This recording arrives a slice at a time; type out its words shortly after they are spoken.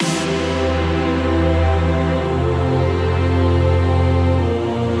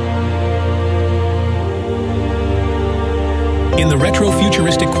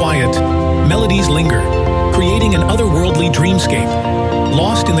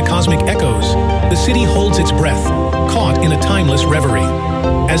the cosmic echoes, the city holds its breath, caught in a timeless reverie.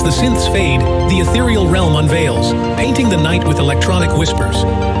 As the synths fade, the ethereal realm unveils, painting the night with electronic whispers.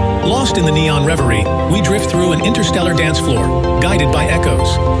 Lost in the neon reverie, we drift through an interstellar dance floor, guided by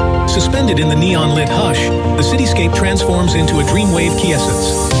echoes. Suspended in the neon-lit hush, the cityscape transforms into a dreamwave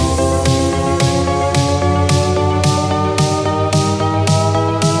quiescence.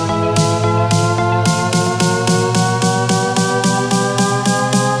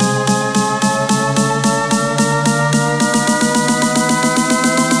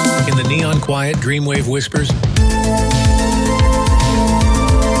 In the neon-quiet dreamwave whispers,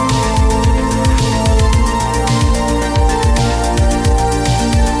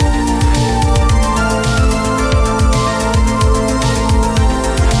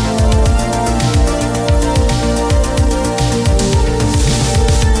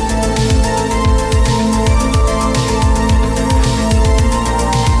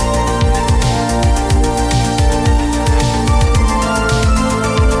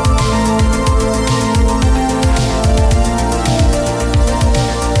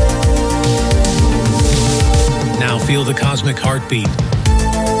 feel the cosmic heartbeat.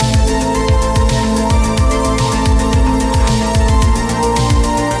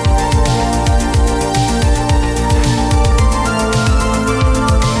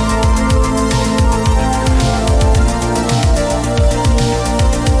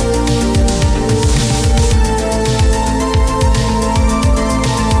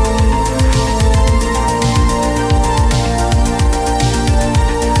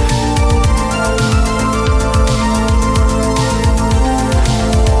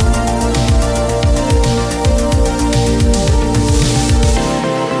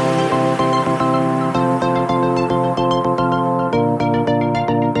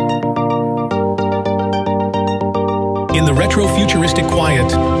 In the retro-futuristic quiet,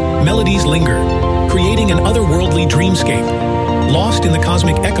 melodies linger, creating an otherworldly dreamscape. Lost in the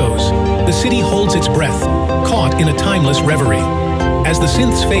cosmic echoes, the city holds its breath, caught in a timeless reverie. As the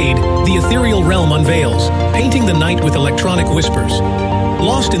synths fade, the ethereal realm unveils, painting the night with electronic whispers.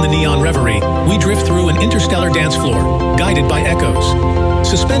 Lost in the neon reverie, we drift through an interstellar dance floor, guided by echoes.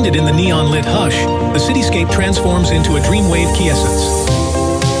 Suspended in the neon-lit hush, the cityscape transforms into a dreamwave quiescence.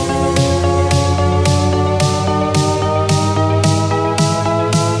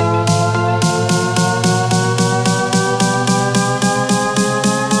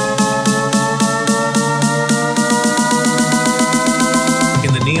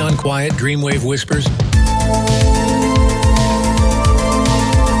 Quiet dreamwave whispers.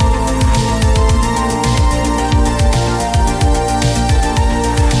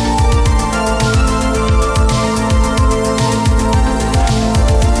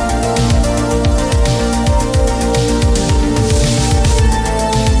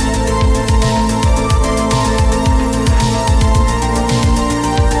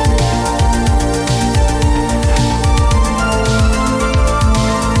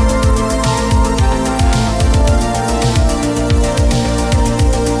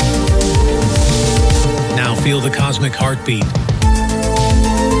 Feel the cosmic heartbeat.